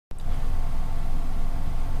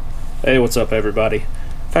Hey, what's up everybody?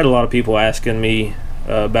 I've had a lot of people asking me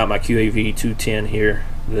about my QAV210 here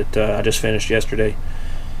that I just finished yesterday.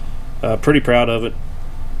 Pretty proud of it.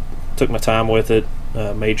 Took my time with it,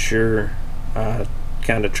 made sure I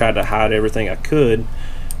kind of tried to hide everything I could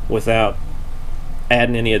without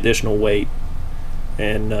adding any additional weight,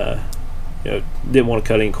 and didn't want to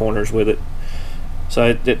cut any corners with it.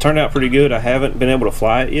 So it turned out pretty good. I haven't been able to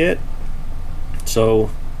fly it yet, so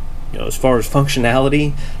as far as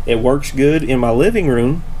functionality, it works good in my living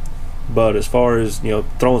room, but as far as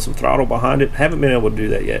throwing some throttle behind it, haven't been able to do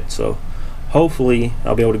that yet. So hopefully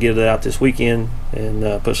I'll be able to get it out this weekend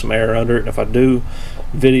and put some air under it, and if I do,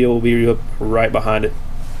 video will be up right behind it.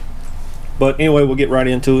 But anyway, we'll get right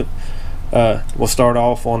into it. We'll start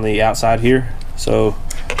off on the outside here. So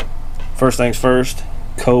first things first,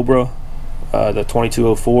 Cobra, the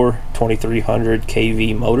 2204 2300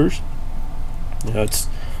 kV motors. It's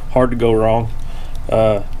hard to go wrong.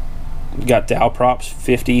 Got dowel props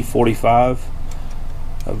 50 45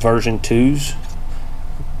 version 2s.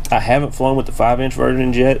 I haven't flown with the 5-inch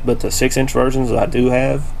versions yet, but the 6-inch versions that I do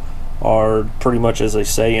have are pretty much, as they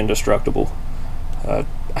say, indestructible. I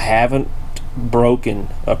haven't broken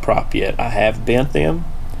a prop yet. I have bent them.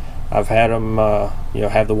 I've had them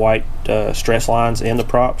have the white stress lines in the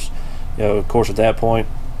props. Of course at that point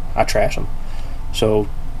I trash them. So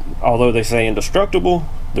although they say indestructible,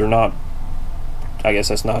 they're not. I guess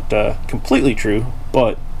that's not completely true,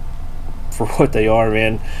 but for what they are,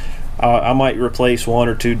 man, I might replace 1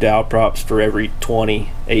 or 2 dowel props for every 20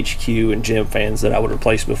 HQ and gym fans that I would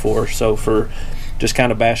replace before. So for just kind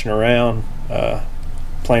of bashing around,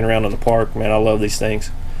 playing around in the park, man, I love these things.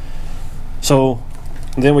 So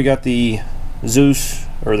then we got the Zeus,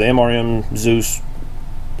 or the MRM Zeus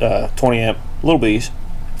 20 amp little bees.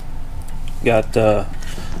 Got the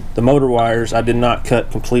motor wires. I did not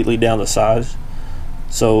cut completely down the size,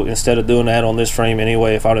 so instead of doing that on this frame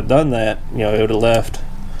anyway, if I'd have done that, it would have left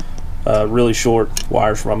really short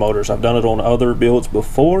wires for my motors. I've done it on other builds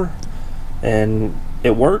before and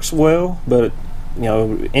it works well, but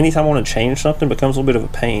anytime I want to change something, it becomes a little bit of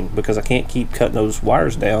a pain because I can't keep cutting those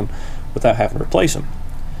wires down without having to replace them.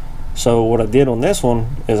 So what I did on this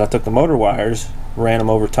one is I took the motor wires, ran them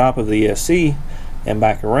over top of the ESC and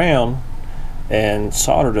back around, and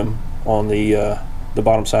soldered them on the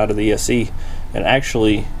bottom side of the ESC. And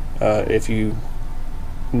actually, if you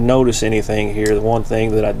notice anything here, the one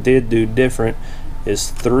thing that I did do different is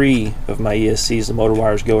 3 of my ESCs, the motor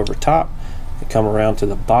wires, go over top and come around to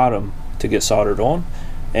the bottom to get soldered on,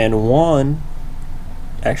 and 1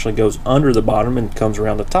 actually goes under the bottom and comes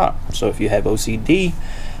around the top. So if you have OCD,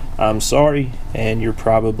 I'm sorry, and you're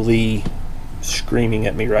probably screaming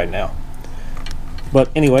at me right now. But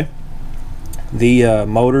anyway, the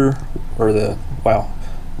motor, or the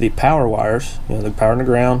power wires, the power and the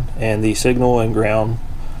ground, and the signal and ground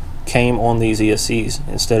came on these ESCs.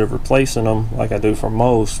 Instead of replacing them like I do for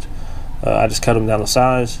most, I just cut them down to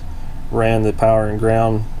size, ran the power and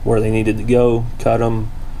ground where they needed to go, cut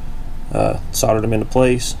them, soldered them into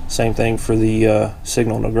place. Same thing for the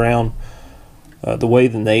signal and the ground. The way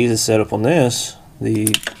the naze is set up on this,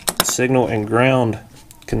 the signal and ground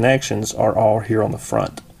connections are all here on the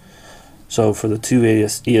front. So for the 2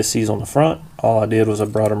 ESCs on the front, all I did was I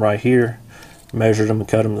brought them right here, measured them and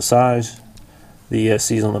cut them to size. The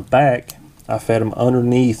ESCs on the back, I fed them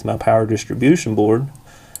underneath my power distribution board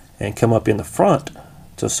and come up in the front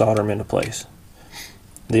to solder them into place.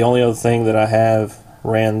 The only other thing that I have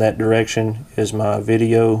ran that direction is my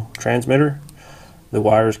video transmitter. The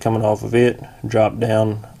wires coming off of it drop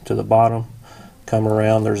down to the bottom, come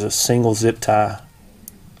around. There's a single zip tie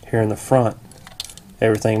here in the front.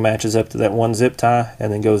 Everything matches up to that one zip tie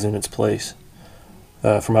and then goes in its place.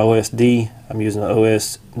 For my OSD, I'm using the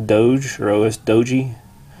OS Doge, or OS Doji,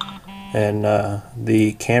 and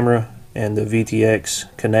the camera and the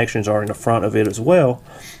VTX connections are in the front of it as well,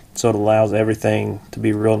 so it allows everything to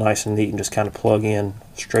be real nice and neat and just kind of plug in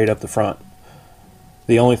straight up the front.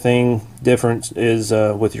 The only thing different is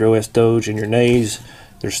with your OS Doge and your naze,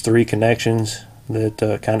 there's 3 connections that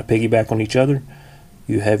kind of piggyback on each other.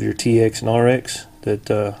 You have your TX and RX that,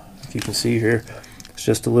 if you can see here, it's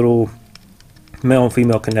just a little male and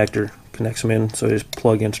female connector, connects them in, so they just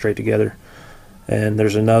plug in straight together. And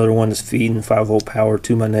there's another one that's feeding 5-volt power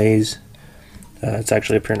to my naze. It's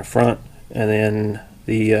actually up here in the front, and then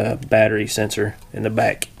the battery sensor in the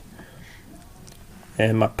back.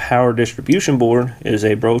 And my power distribution board is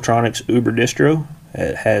a Brotronics Uber distro.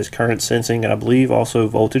 It has current sensing and I believe also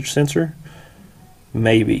voltage sensor.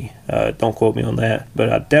 Maybe, don't quote me on that, but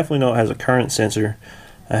I definitely know it has a current sensor.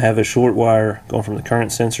 I have a short wire going from the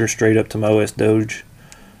current sensor straight up to my OS Doge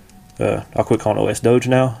I'll quit calling OS Doge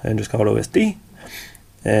now and just call it OSD.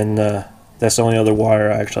 And that's the only other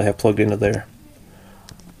wire I actually have plugged into there.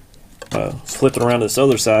 Flipping around to this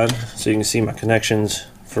other side so you can see my connections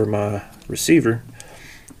for my receiver.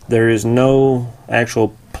 There is no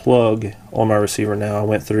actual plug on my receiver now. I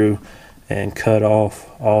went through and cut off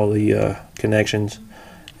all the connections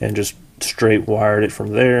and just straight wired it from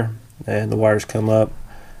there, and the wires come up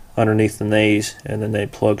underneath the naze and then they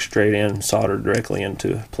plug straight in, soldered directly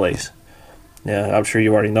into place. Now I'm sure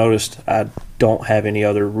you already noticed I don't have any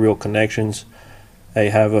other real connections. I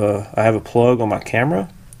have a plug on my camera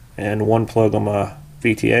and one plug on my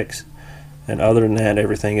VTX, and other than that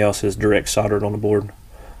everything else is direct soldered on the board.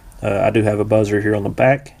 I do have a buzzer here on the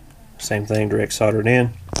back, same thing, direct soldered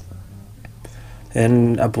in,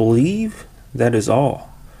 and I believe that is all.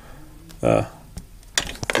 The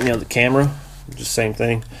camera, just same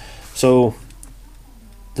thing. So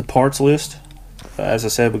the parts list, as I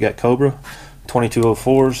said, we got Cobra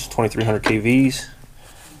 2204s, 2300 KVs.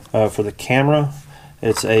 For the camera,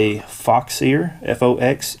 it's a Foxeer,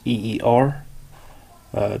 F-O-X-E-E-R.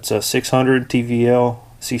 It's a 600 TVL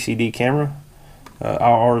CCD camera,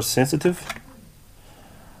 IR sensitive,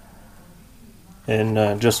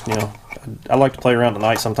 and just I like to play around at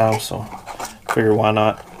night sometimes, so figure why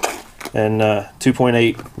not. And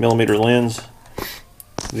 2.8 millimeter lens.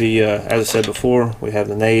 As I said before, we have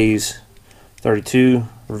the naze 32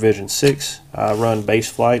 revision 6. I run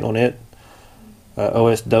baseflight on it,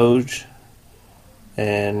 OS Doge,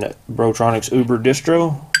 and Brotronics Uber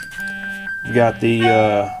distro. We got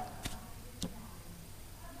the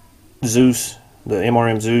Zeus, the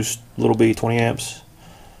MRM Zeus little B 20 amps,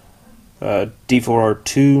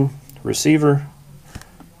 D4R2 receiver.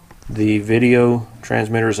 The video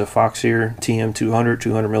transmitter is a Foxeer TM200,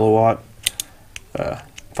 200 milliwatt,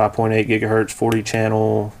 5.8 gigahertz, 40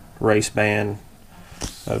 channel race band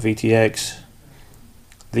VTX.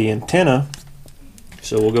 The antenna,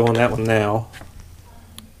 so we'll go on that one now.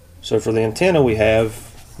 So for the antenna we have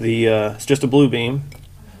the it's just a blue beam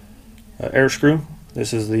air screw.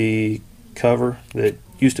 This is the cover that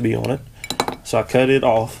used to be on it, so I cut it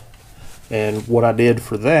off, and what I did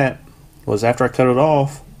for that was after I cut it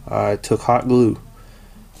off I took hot glue,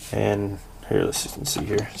 and here, let's see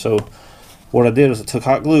here. So what I did is I took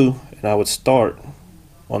hot glue and I would start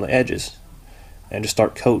on the edges and just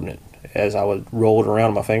start coating it as I would roll it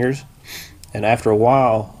around my fingers, and after a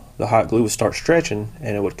while the hot glue would start stretching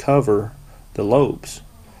and it would cover the lobes.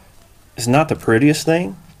 It's not the prettiest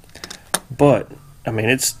thing, but I mean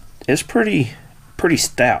it's pretty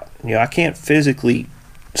stout. I can't physically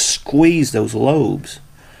squeeze those lobes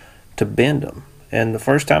to bend them. And the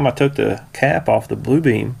first time I took the cap off the blue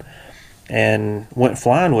beam and went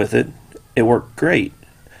flying with it, it worked great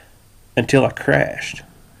until I crashed.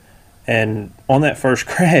 And on that first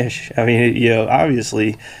crash, I mean,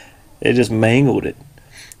 obviously it just mangled it.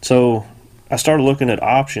 So I started looking at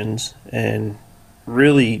options, and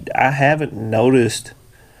really I haven't noticed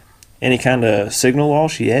any kind of signal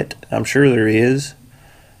loss yet. I'm sure there is,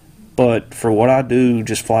 but for what I do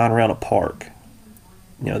just flying around a park,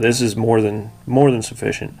 this is more than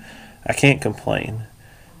sufficient. I can't complain.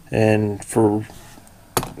 And for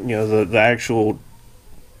the actual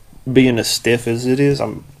being as stiff as it is,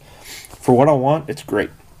 for what I want, it's great.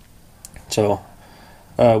 So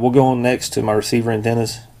we'll go on next to my receiver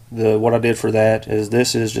antennas. What I did for that is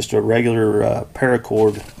this is just a regular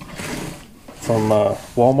paracord from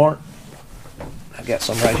Walmart. I got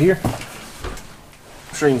some right here.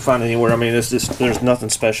 I'm sure you can find it anywhere. I mean, there's nothing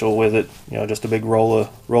special with it. Just a big roll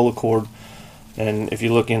of cord. And if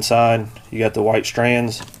you look inside, you got the white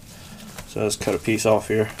strands. So let's cut a piece off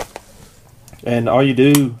here. And all you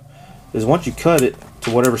do is once you cut it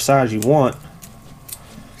to whatever size you want,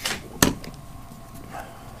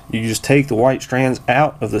 you just take the white strands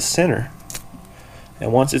out of the center,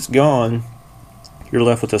 and once it's gone, you're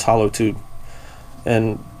left with this hollow tube.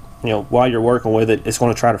 And while you're working with it, it's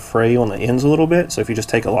going to try to fray on the ends a little bit. So if you just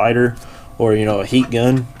take a lighter or a heat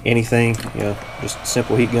gun, anything, just a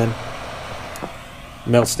simple heat gun,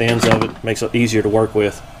 melts the ends of it, makes it easier to work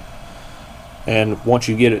with. And once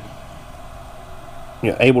you get it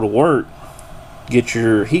able to work, get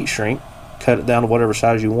your heat shrink, cut it down to whatever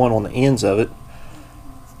size you want on the ends of it.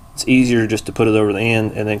 It's easier just to put it over the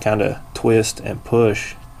end and then kind of twist and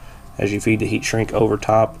push as you feed the heat shrink over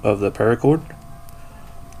top of the paracord.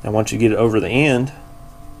 And once you get it over the end,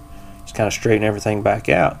 just kind of straighten everything back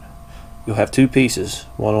out. You'll have two pieces,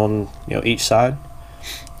 one on each side.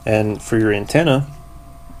 And for your antenna,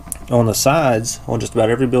 on the sides, on just about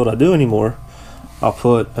every build I do anymore, I'll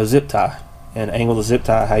put a zip tie and angle the zip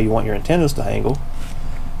tie how you want your antennas to angle.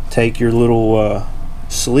 Take your little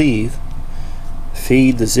sleeve,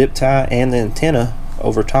 feed the zip tie and the antenna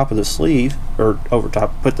over top of the sleeve, or over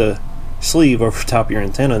top, put the sleeve over top of your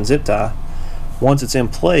antenna and zip tie. Once it's in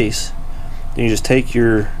place, then you just take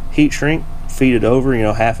your heat shrink, feed it over, you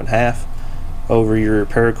know, half and half over your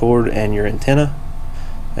paracord and your antenna.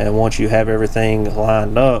 And once you have everything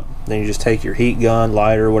lined up, then you just take your heat gun,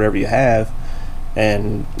 lighter, whatever you have,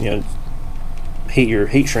 and, you know, heat your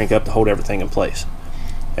heat shrink up to hold everything in place.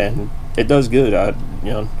 And it does good.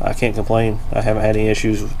 I can't complain. I haven't had any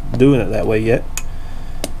issues doing it that way yet.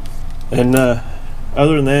 And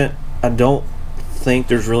other than that, I don't think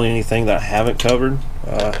there's really anything that I haven't covered.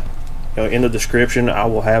 You know, in the description, I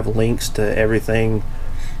will have links to everything,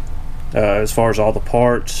 as far as all the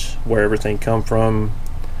parts, where everything come from.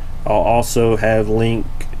 I'll also have link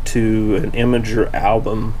to an Imager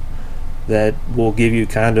album that will give you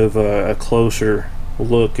kind of a closer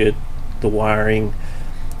look at the wiring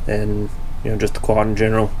and, you know, just the quad in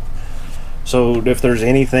general. So if there's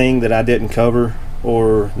anything that I didn't cover,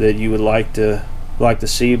 or that you would like to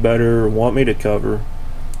see better or want me to cover,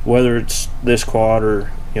 whether it's this quad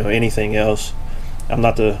or, you know, anything else, I'm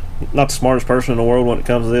not the smartest person in the world when it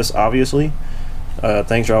comes to this, obviously.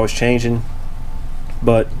 Things are always changing,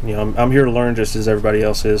 but, you know, I'm here to learn just as everybody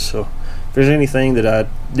else is. So if there's anything that I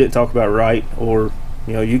didn't talk about right, or,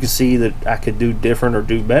 you know, you can see that I could do different or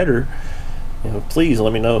do better, you know, please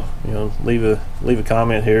let me know. You know, leave a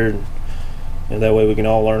comment here, and that way we can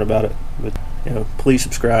all learn about it. But, you know, please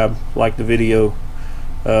subscribe, like the video.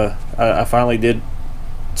 I finally did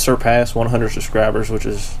surpass 100 subscribers, which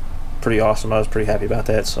is pretty awesome. I was pretty happy about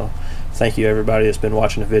that. So thank you everybody that's been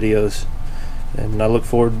watching the videos, and I look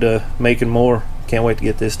forward to making more. Can't wait to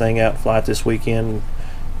get this thing out, fly it this weekend, and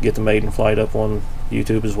get the maiden flight up on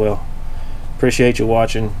YouTube as well. Appreciate you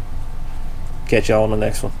watching. Catch y'all on the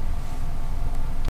next one.